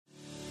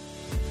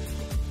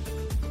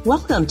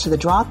Welcome to the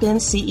Drop-In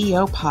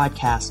CEO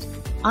podcast.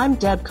 I'm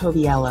Deb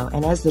Coviello,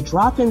 and as the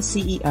Drop-In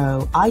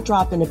CEO, I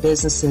drop into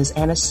businesses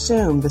and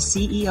assume the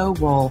CEO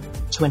role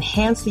to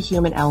enhance the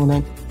human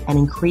element and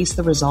increase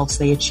the results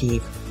they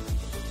achieve.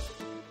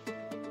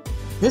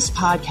 This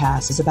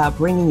podcast is about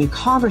bringing you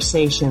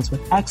conversations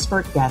with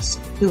expert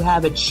guests who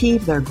have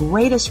achieved their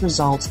greatest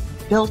results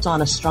built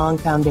on a strong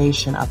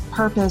foundation of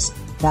purpose,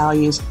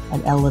 values,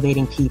 and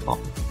elevating people.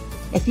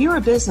 If you're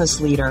a business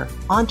leader,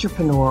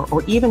 entrepreneur,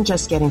 or even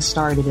just getting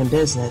started in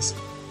business,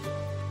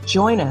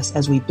 join us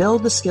as we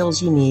build the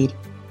skills you need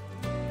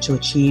to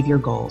achieve your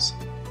goals.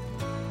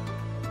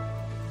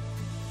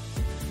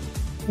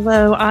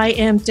 Hello, I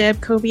am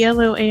Deb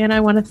Coviello, and I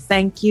want to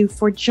thank you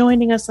for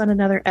joining us on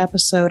another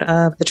episode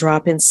of the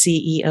Drop-In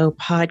CEO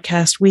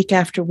podcast. Week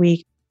after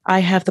week,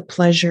 I have the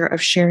pleasure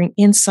of sharing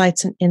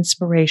insights and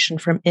inspiration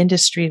from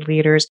industry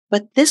leaders,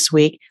 but this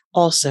week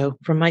also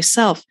from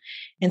myself.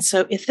 And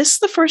so if this is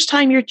the first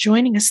time you're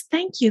joining us,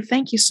 thank you.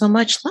 Thank you so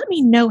much. Let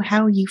me know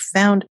how you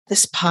found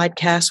this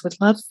podcast. Would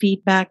love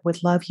feedback,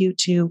 would love you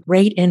to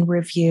rate and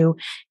review.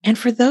 And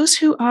for those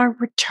who are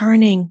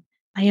returning,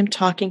 I am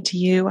talking to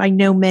you. I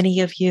know many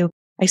of you.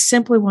 I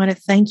simply want to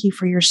thank you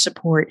for your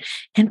support.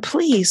 And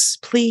please,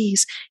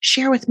 please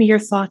share with me your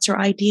thoughts or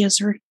ideas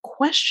or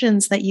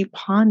questions that you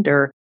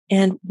ponder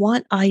and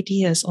want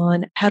ideas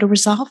on how to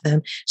resolve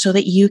them so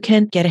that you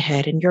can get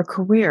ahead in your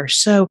career.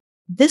 So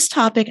this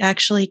topic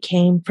actually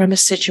came from a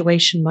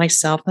situation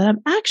myself that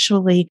I'm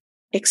actually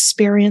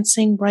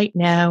experiencing right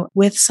now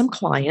with some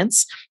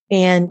clients.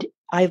 And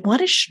I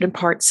want to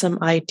impart some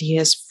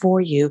ideas for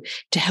you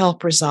to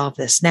help resolve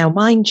this. Now,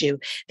 mind you,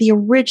 the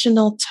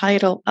original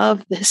title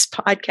of this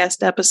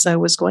podcast episode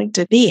was going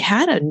to be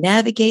How to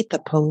Navigate the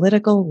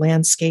Political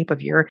Landscape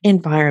of Your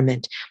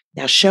Environment.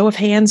 Now, show of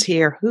hands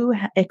here, who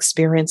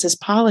experiences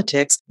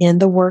politics in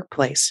the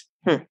workplace?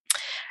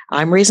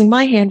 I'm raising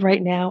my hand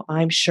right now.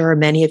 I'm sure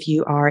many of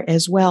you are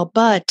as well.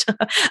 But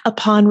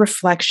upon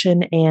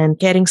reflection and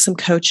getting some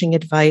coaching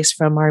advice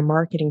from our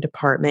marketing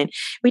department,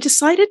 we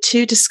decided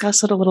to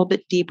discuss it a little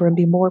bit deeper and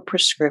be more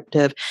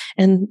prescriptive.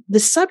 And the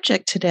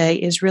subject today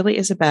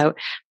is about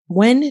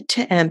when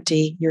to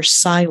empty your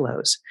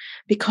silos,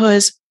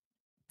 because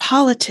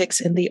politics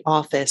in the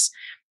office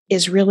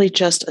is really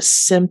just a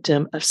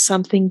symptom of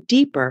something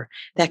deeper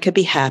that could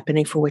be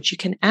happening for which you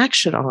can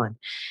action on.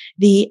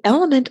 The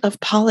element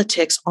of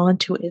politics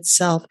onto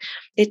itself,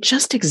 it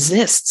just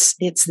exists.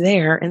 It's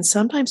there. And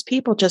sometimes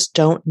people just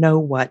don't know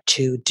what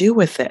to do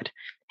with it.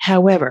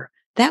 However,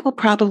 that will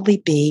probably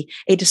be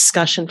a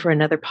discussion for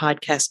another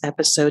podcast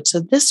episode. So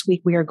this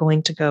week we are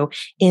going to go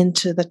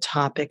into the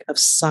topic of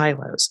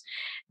silos.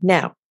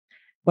 Now,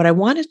 what I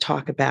want to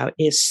talk about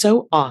is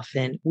so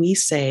often we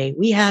say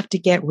we have to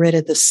get rid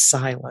of the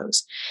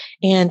silos.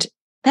 And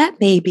that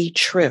may be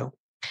true.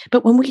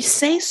 But when we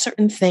say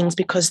certain things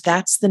because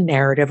that's the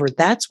narrative or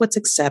that's what's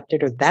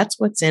accepted or that's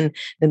what's in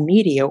the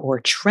media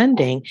or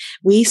trending,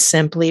 we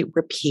simply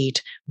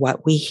repeat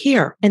what we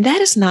hear. And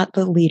that is not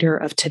the leader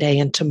of today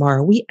and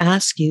tomorrow. We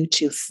ask you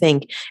to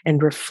think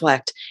and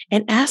reflect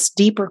and ask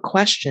deeper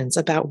questions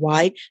about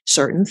why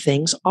certain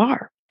things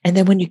are. And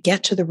then when you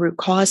get to the root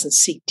cause and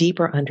seek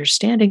deeper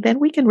understanding, then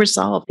we can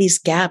resolve these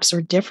gaps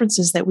or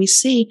differences that we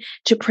see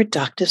to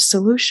productive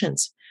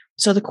solutions.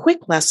 So the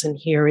quick lesson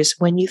here is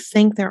when you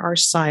think there are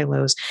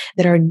silos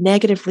that are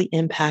negatively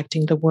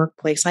impacting the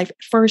workplace, I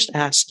first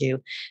ask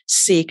you,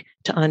 seek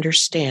to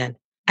understand.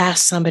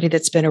 Ask somebody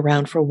that's been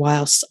around for a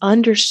while,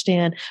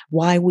 understand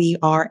why we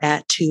are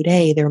at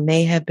today. There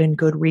may have been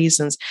good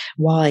reasons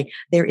why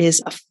there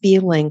is a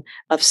feeling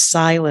of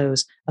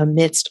silos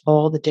amidst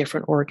all the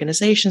different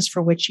organizations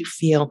for which you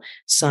feel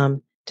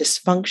some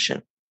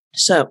dysfunction.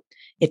 So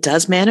it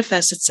does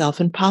manifest itself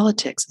in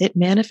politics. It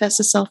manifests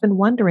itself in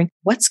wondering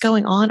what's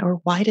going on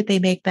or why did they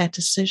make that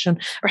decision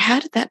or how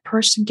did that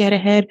person get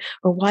ahead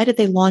or why did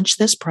they launch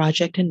this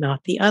project and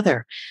not the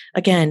other?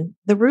 Again,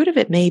 the root of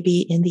it may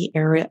be in the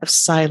area of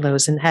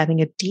silos and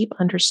having a deep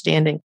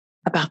understanding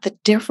about the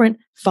different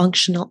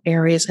functional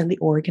areas in the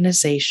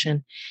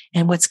organization.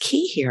 And what's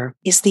key here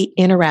is the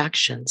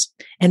interactions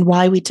and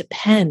why we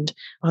depend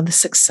on the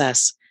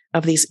success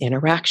of these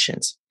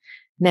interactions.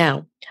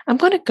 Now, I'm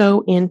going to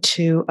go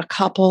into a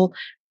couple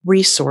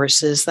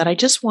resources that I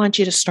just want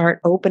you to start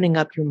opening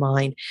up your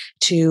mind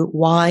to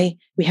why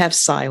we have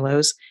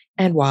silos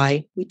and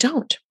why we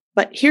don't.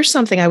 But here's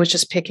something I was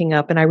just picking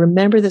up, and I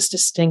remember this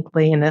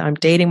distinctly, and I'm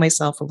dating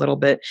myself a little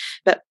bit,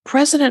 but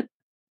President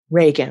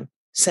Reagan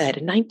said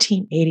in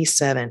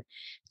 1987,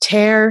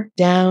 tear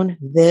down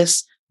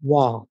this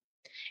wall.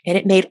 And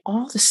it made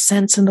all the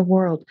sense in the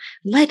world.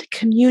 Let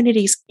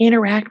communities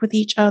interact with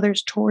each other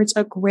towards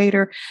a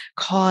greater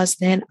cause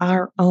than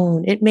our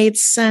own. It made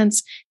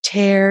sense.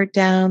 Tear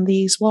down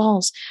these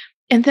walls.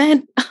 And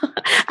then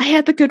I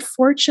had the good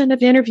fortune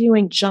of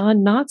interviewing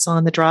John Knotts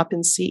on the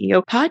Drop-In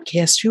CEO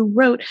podcast, who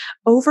wrote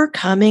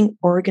Overcoming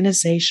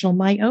Organizational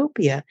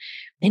Myopia.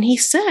 And he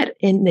said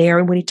in there,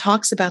 and when he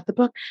talks about the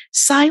book,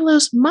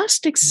 silos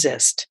must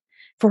exist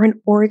for an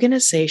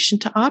organization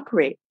to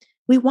operate.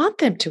 We want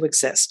them to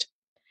exist.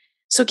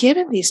 So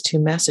given these two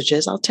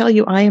messages, I'll tell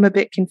you, I am a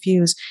bit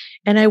confused,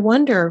 and I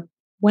wonder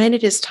when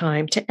it is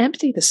time to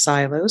empty the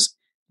silos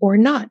or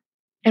not.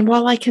 And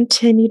while I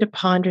continue to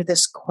ponder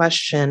this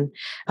question,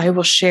 I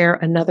will share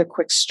another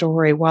quick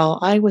story. While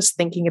I was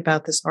thinking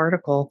about this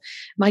article,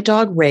 my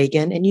dog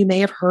Reagan, and you may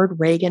have heard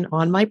Reagan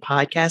on my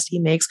podcast, he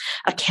makes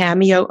a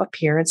cameo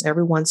appearance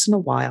every once in a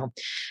while.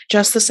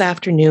 Just this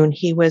afternoon,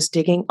 he was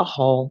digging a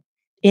hole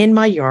in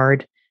my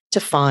yard to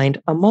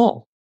find a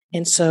mole.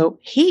 And so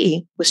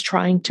he was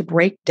trying to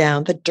break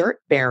down the dirt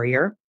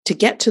barrier to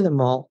get to the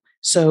mole.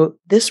 So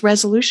this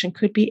resolution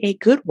could be a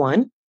good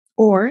one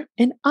or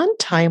an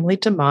untimely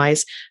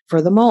demise for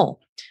the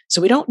mole.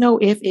 So we don't know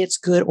if it's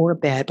good or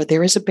bad, but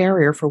there is a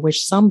barrier for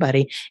which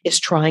somebody is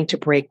trying to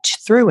break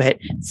through it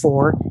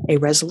for a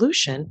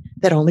resolution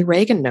that only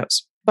Reagan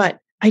knows. But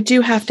I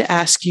do have to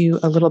ask you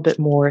a little bit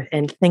more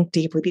and think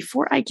deeply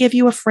before I give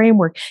you a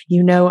framework.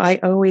 You know, I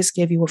always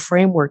give you a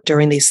framework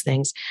during these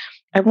things.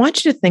 I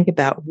want you to think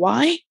about,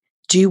 why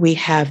do we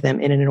have them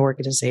in an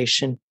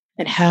organization,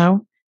 and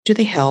how do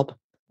they help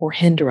or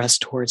hinder us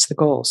towards the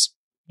goals?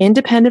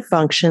 Independent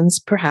functions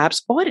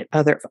perhaps audit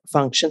other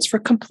functions for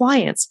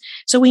compliance.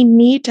 So we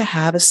need to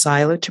have a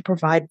silo to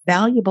provide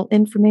valuable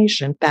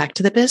information back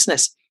to the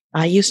business.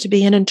 I used to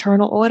be an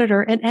internal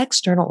auditor and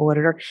external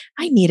auditor.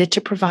 I needed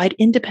to provide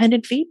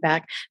independent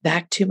feedback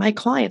back to my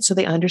clients so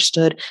they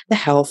understood the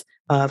health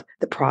of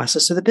the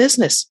process of the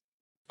business.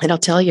 And I'll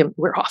tell you,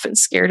 we're often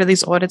scared of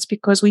these audits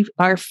because we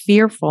are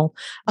fearful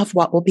of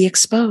what will be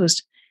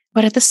exposed.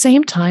 But at the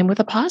same time,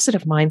 with a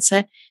positive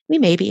mindset, we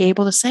may be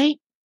able to say,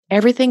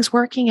 everything's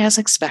working as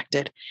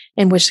expected,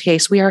 in which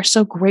case we are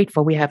so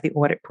grateful we have the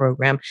audit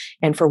program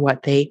and for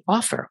what they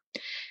offer.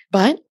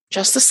 But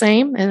just the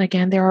same, and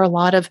again, there are a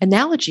lot of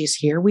analogies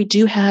here, we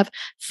do have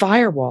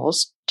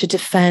firewalls to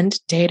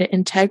defend data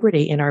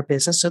integrity in our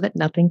business so that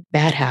nothing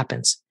bad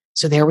happens.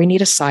 So there we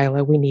need a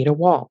silo, we need a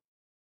wall.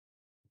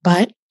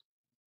 But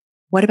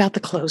what about the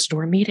closed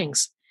door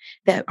meetings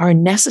that are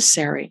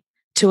necessary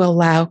to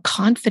allow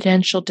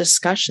confidential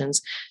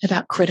discussions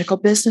about critical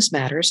business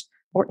matters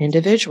or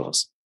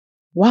individuals?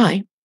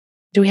 Why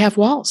do we have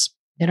walls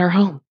in our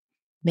home?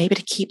 Maybe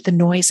to keep the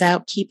noise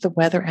out, keep the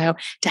weather out,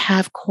 to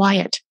have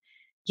quiet.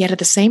 Yet at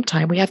the same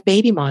time, we have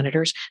baby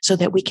monitors so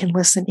that we can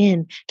listen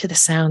in to the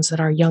sounds that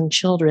our young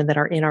children that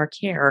are in our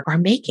care are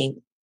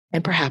making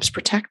and perhaps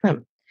protect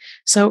them.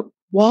 So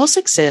walls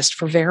exist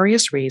for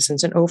various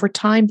reasons, and over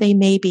time, they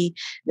may be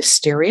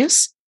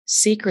mysterious,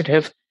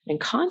 secretive, and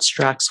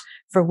constructs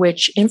for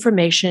which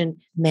information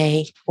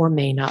may or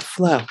may not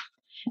flow.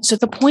 So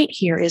the point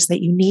here is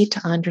that you need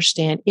to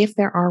understand if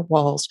there are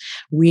walls,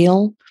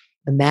 real,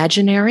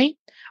 imaginary,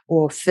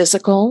 or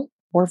physical,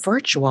 or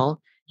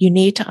virtual, you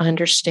need to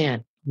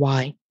understand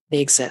why they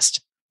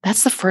exist.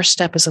 That's the first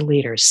step as a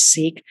leader.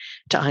 Seek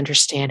to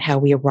understand how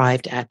we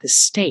arrived at this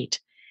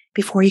state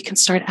before you can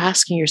start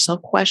asking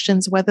yourself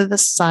questions whether the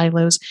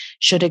silos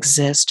should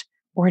exist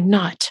or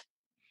not.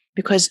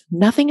 Because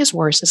nothing is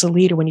worse as a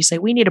leader when you say,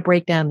 we need to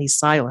break down these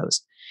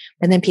silos.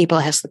 And then people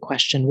ask the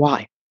question,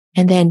 why?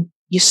 And then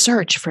you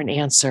search for an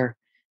answer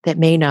that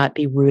may not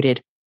be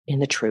rooted in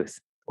the truth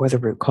or the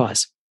root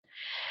cause.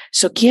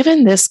 So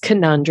given this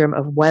conundrum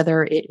of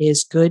whether it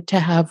is good to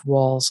have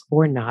walls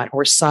or not,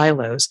 or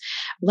silos,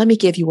 let me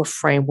give you a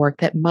framework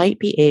that might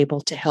be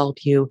able to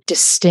help you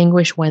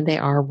distinguish when they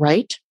are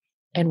right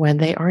and when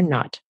they are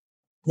not.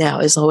 Now,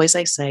 as always,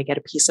 I say, get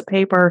a piece of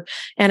paper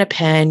and a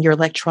pen, your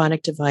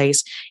electronic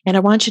device, and I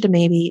want you to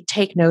maybe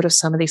take note of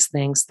some of these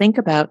things. Think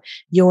about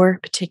your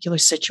particular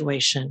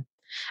situation.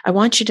 I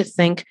want you to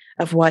think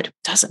of what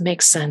doesn't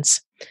make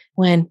sense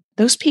when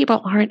those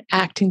people aren't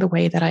acting the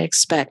way that I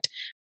expect.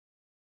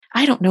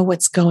 I don't know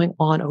what's going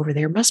on over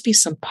there. Must be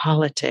some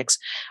politics,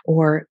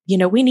 or,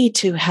 we need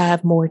to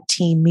have more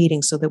team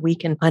meetings so that we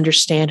can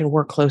understand and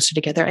work closer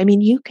together. I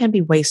mean, you can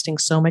be wasting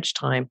so much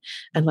time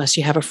unless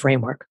you have a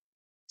framework.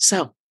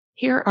 So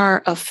here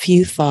are a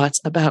few thoughts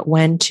about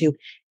when to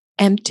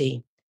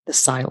empty the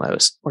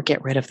silos or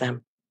get rid of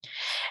them.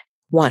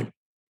 1,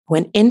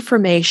 when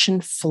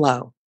information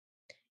flow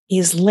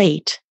is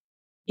late,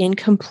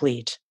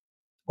 incomplete,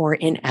 or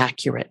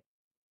inaccurate.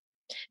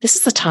 This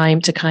is the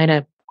time to kind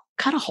of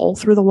cut a hole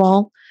through the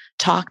wall,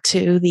 talk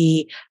to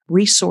the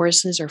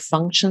resources or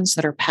functions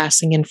that are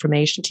passing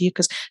information to you,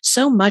 because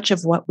so much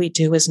of what we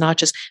do is not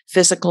just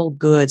physical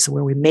goods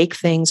where we make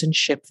things and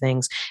ship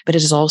things, but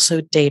it is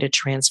also data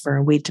transfer.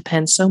 And we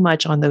depend so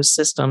much on those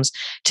systems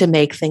to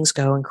make things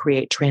go and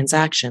create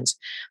transactions.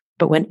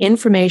 But when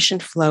information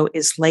flow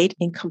is late,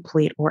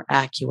 incomplete, or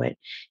accurate,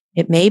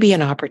 it may be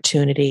an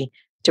opportunity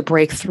to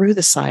break through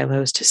the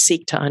silos to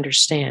seek to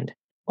understand.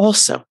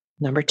 Also,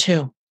 number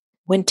 2,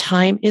 when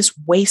time is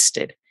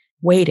wasted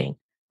waiting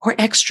or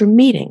extra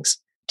meetings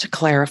to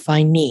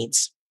clarify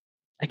needs.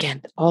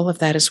 Again, all of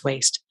that is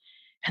waste.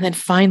 And then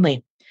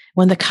finally,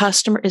 when the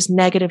customer is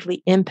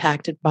negatively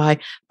impacted by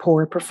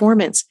poor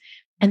performance.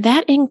 And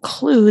that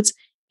includes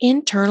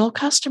internal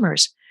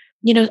customers.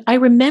 I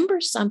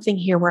remember something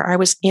here where I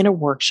was in a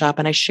workshop,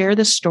 and I shared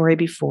this story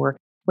before,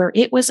 where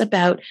it was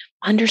about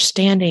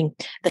understanding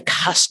the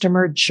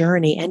customer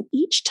journey and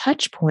each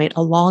touch point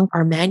along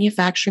our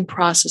manufacturing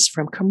process,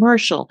 from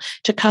commercial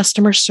to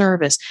customer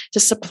service to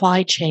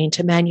supply chain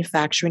to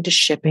manufacturing to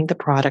shipping the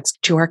products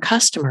to our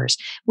customers.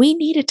 We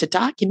needed to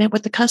document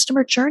what the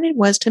customer journey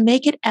was to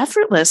make it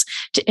effortless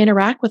to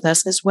interact with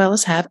us as well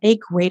as have a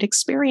great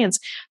experience.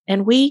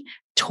 And we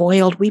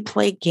toiled, we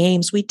played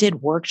games, we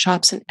did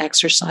workshops and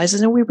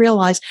exercises, and we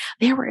realized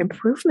there were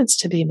improvements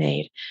to be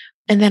made.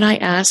 And then I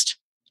asked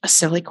a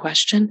silly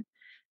question.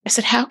 I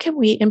said, how can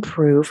we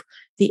improve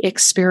the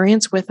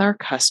experience with our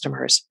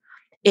customers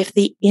if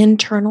the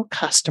internal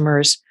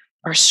customers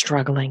are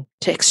struggling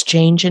to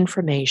exchange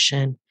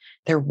information?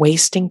 They're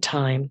wasting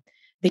time.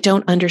 They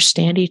don't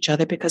understand each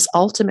other, because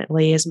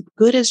ultimately, as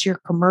good as your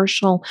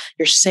commercial,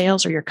 your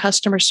sales, or your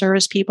customer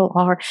service people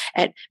are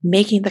at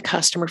making the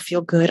customer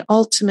feel good,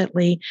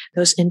 ultimately,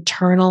 those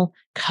internal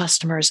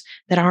customers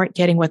that aren't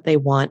getting what they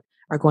want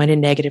are going to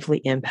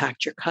negatively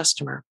impact your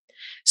customer.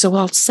 So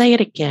I'll say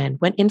it again: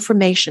 when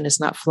information is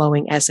not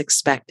flowing as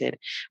expected,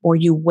 or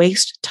you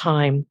waste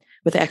time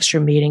with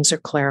extra meetings or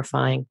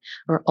clarifying,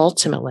 or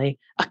ultimately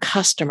a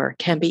customer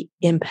can be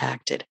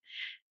impacted,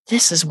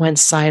 this is when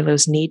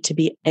silos need to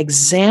be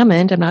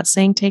examined. I'm not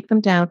saying take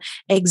them down,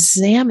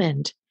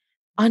 examined,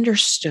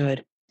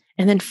 understood,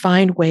 and then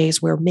find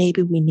ways where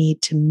maybe we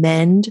need to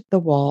mend the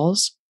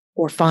walls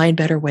or find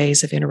better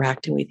ways of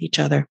interacting with each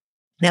other.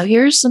 Now,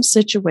 here's some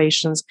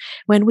situations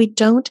when we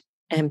don't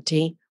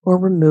empty or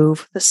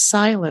remove the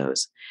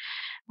silos.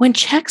 When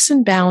checks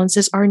and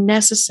balances are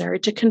necessary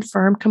to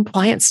confirm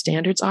compliance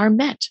standards are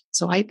met.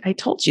 So I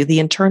told you, the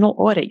internal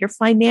audit, your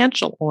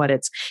financial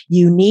audits,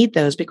 you need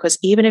those, because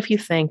even if you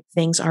think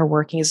things are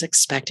working as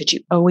expected, you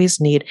always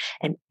need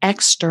an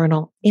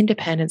external,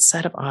 independent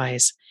set of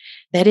eyes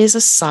that is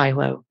a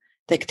silo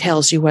that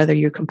tells you whether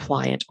you're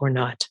compliant or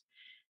not.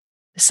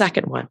 The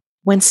second one: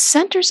 when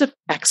centers of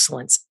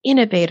excellence,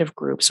 innovative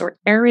groups, or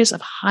areas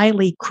of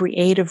highly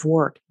creative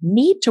work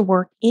need to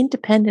work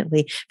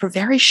independently for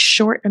very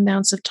short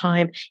amounts of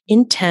time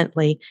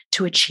intently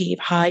to achieve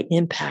high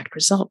impact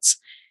results.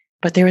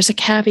 But there is a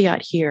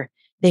caveat here.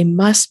 They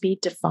must be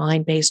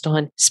defined based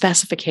on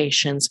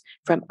specifications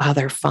from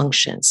other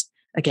functions.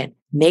 Again,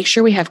 make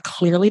sure we have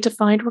clearly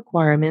defined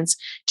requirements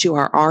to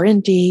our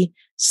R&D,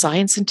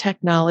 science and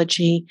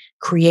technology,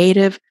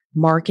 creative,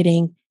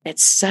 marketing,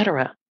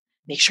 etc.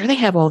 Make sure they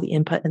have all the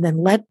input and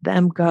then let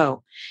them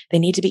go. They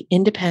need to be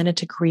independent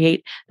to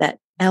create that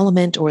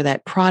element or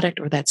that product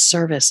or that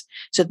service,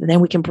 so that then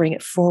we can bring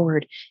it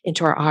forward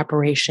into our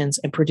operations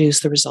and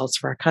produce the results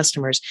for our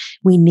customers.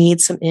 We need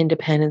some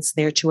independence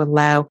there to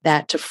allow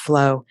that to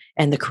flow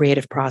and the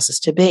creative process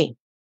to be.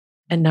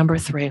 And number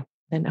 3,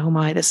 and oh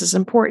my, this is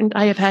important.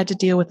 I have had to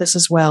deal with this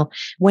as well.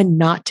 When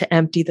not to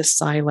empty the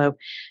silo,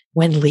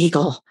 when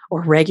legal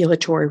or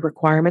regulatory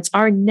requirements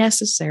are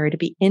necessary to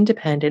be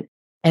independent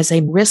as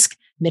a risk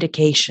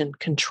mitigation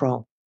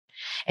control.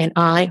 And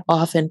I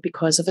often,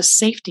 because of a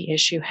safety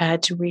issue,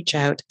 had to reach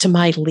out to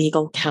my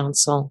legal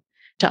counsel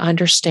to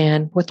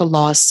understand what the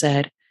law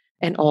said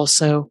and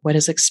also what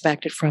is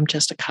expected from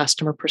just a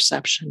customer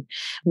perception.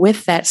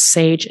 With that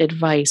sage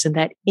advice and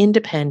that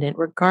independent,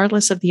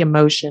 regardless of the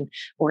emotion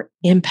or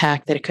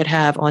impact that it could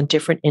have on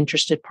different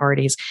interested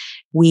parties,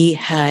 we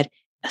had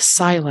a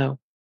silo,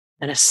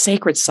 and a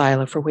sacred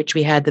silo for which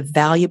we had the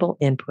valuable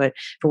input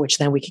for which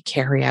then we could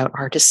carry out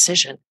our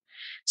decision.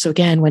 So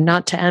again, when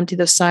not to empty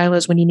those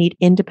silos, when you need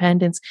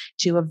independence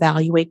to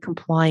evaluate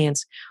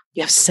compliance,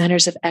 you have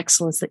centers of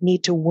excellence that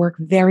need to work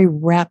very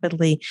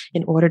rapidly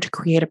in order to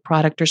create a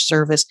product or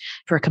service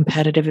for a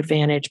competitive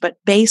advantage, but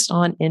based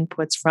on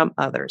inputs from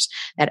others.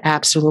 That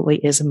absolutely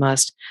is a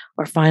must.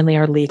 Or finally,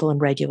 our legal and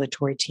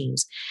regulatory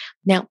teams.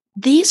 Now,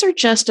 these are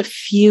just a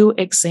few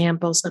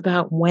examples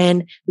about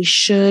when we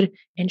should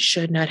and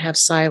should not have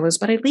silos,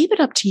 but I leave it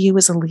up to you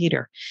as a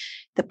leader.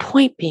 The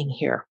point being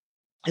here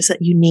is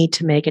that you need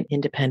to make an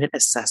independent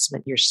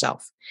assessment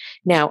yourself.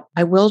 Now,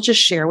 I will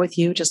just share with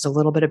you just a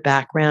little bit of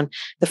background.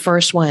 The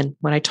first one,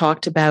 when I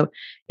talked about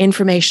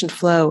information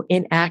flow,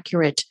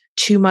 inaccurate,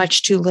 too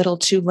much, too little,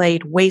 too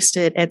late,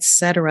 wasted,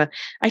 etc.,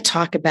 I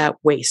talk about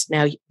waste.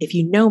 Now, if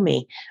you know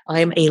me, I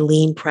am a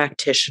lean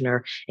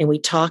practitioner, and we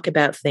talk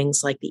about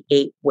things like the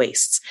 8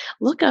 wastes.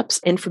 Look up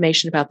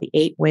information about the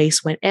 8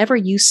 wastes. Whenever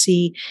you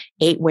see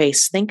 8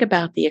 wastes, think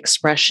about the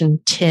expression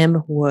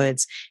Tim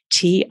Woods,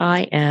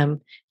 TIMWOODS.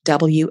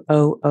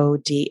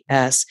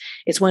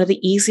 It's one of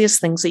the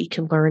easiest things that you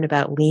can learn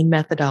about lean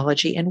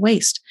methodology and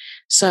waste.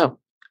 So,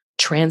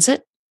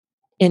 transit,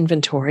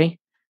 inventory,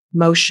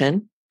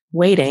 motion,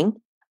 waiting,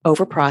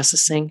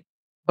 overprocessing,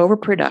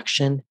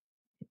 overproduction,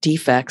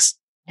 defects,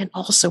 and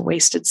also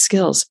wasted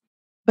skills.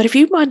 But if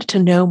you wanted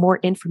to know more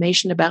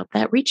information about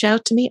that, reach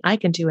out to me. I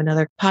can do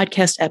another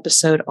podcast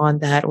episode on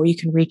that, or you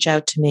can reach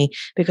out to me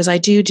because I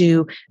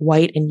do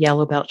white and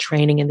yellow belt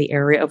training in the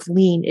area of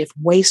lean if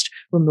waste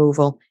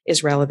removal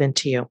is relevant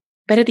to you.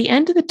 But at the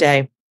end of the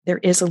day, there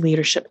is a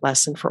leadership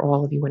lesson for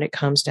all of you when it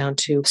comes down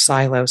to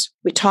silos.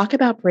 We talk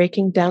about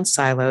breaking down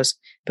silos,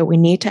 but we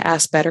need to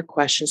ask better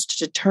questions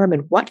to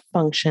determine what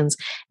functions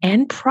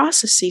and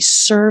processes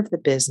serve the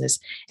business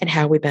and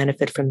how we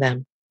benefit from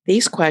them.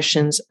 These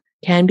questions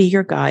can be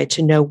your guide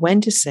to know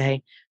when to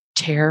say,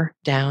 tear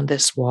down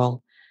this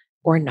wall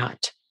or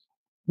not.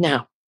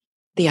 Now,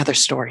 the other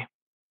story.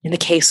 In the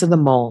case of the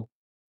mole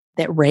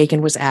that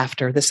Reagan was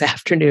after this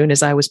afternoon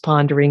as I was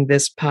pondering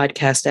this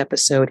podcast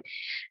episode,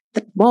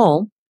 the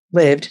mole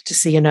lived to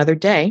see another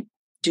day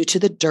due to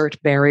the dirt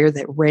barrier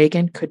that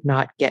Reagan could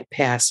not get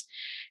past.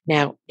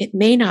 Now, it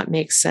may not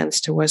make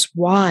sense to us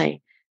why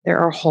there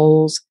are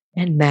holes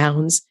and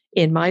mounds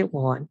in my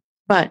lawn,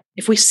 but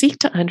if we seek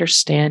to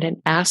understand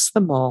and ask the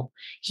mole,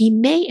 he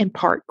may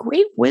impart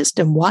great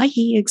wisdom why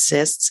he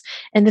exists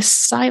and the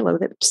silo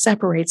that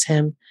separates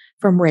him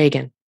from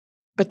Reagan.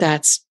 But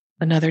that's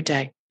another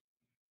day.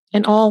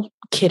 And all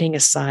kidding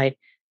aside,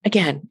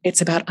 again,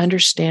 it's about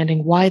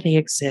understanding why they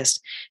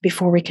exist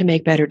before we can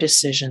make better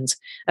decisions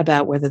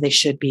about whether they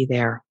should be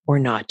there or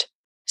not.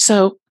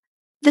 So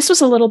this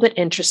was a little bit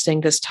interesting,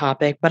 this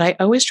topic, but I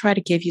always try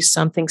to give you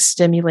something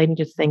stimulating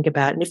to think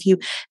about. And if you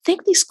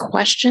think these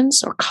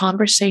questions or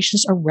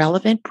conversations are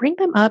relevant, bring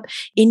them up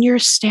in your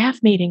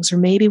staff meetings or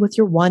maybe with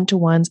your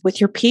one-to-ones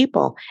with your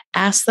people.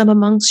 Ask them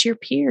amongst your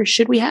peers.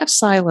 Should we have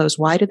silos?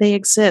 Why do they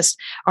exist?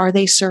 Are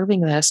they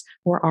serving us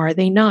or are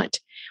they not?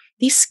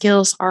 These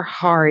skills are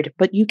hard,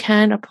 but you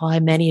can apply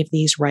many of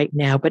these right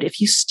now. But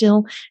if you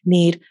still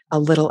need a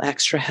little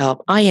extra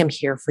help, I am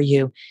here for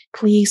you.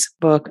 Please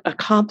book a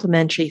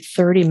complimentary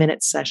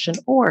 30-minute session,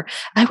 or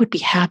I would be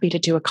happy to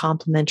do a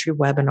complimentary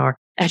webinar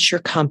at your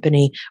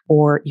company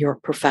or your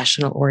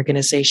professional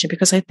organization,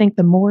 because I think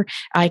the more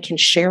I can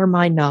share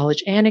my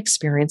knowledge and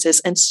experiences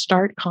and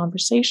start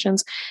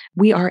conversations,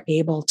 we are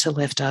able to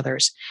lift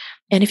others.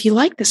 And if you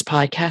like this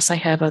podcast, I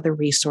have other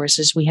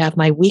resources. We have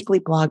my weekly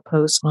blog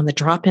posts on the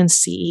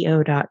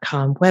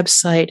dropinceo.com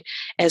website,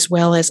 as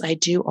well as I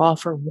do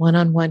offer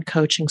one-on-one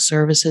coaching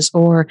services,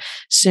 or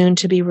soon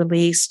to be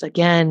released.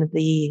 Again,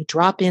 the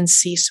Drop-In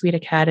C-Suite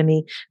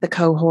Academy, the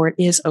cohort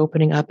is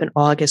opening up in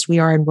August. We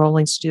are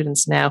enrolling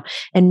students now,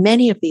 and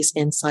many of these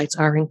insights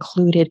are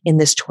included in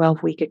this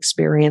 12-week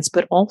experience,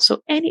 but also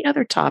any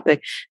other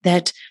topic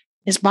that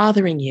is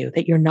bothering you,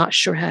 that you're not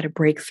sure how to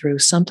break through.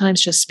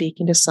 Sometimes just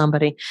speaking to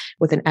somebody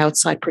with an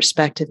outside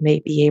perspective may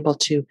be able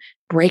to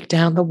break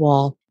down the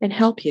wall and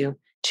help you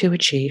to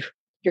achieve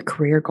your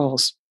career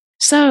goals.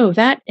 So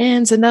that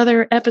ends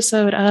another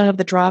episode of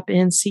the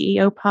Drop-In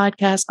CEO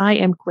podcast. I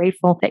am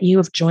grateful that you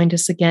have joined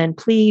us again.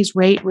 Please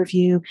rate,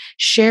 review,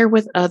 share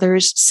with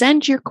others,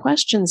 send your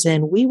questions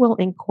in. We will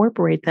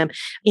incorporate them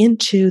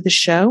into the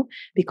show,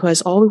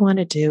 because all we want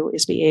to do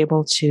is be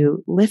able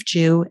to lift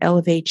you,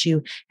 elevate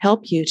you,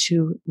 help you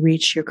to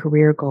reach your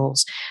career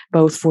goals,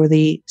 both for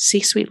the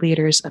C-suite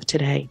leaders of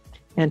today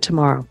and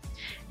tomorrow.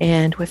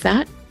 And with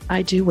that,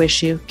 I do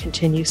wish you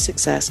continued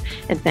success,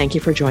 and thank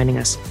you for joining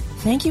us.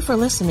 Thank you for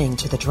listening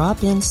to the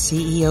Drop-In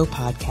CEO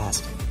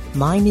podcast.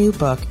 My new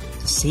book,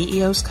 The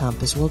CEO's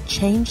Compass, will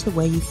change the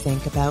way you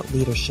think about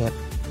leadership,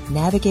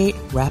 navigate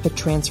rapid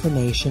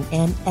transformation,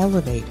 and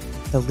elevate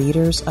the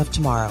leaders of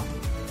tomorrow.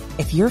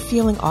 If you're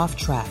feeling off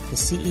track, the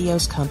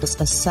CEO's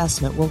Compass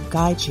assessment will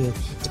guide you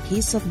to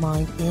peace of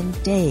mind in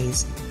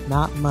days,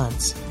 not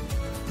months.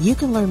 You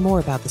can learn more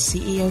about the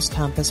CEO's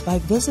Compass by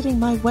visiting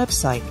my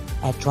website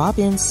at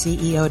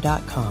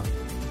dropinceo.com.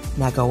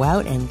 Now go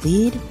out and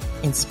lead,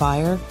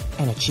 inspire,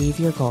 and achieve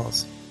your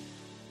goals.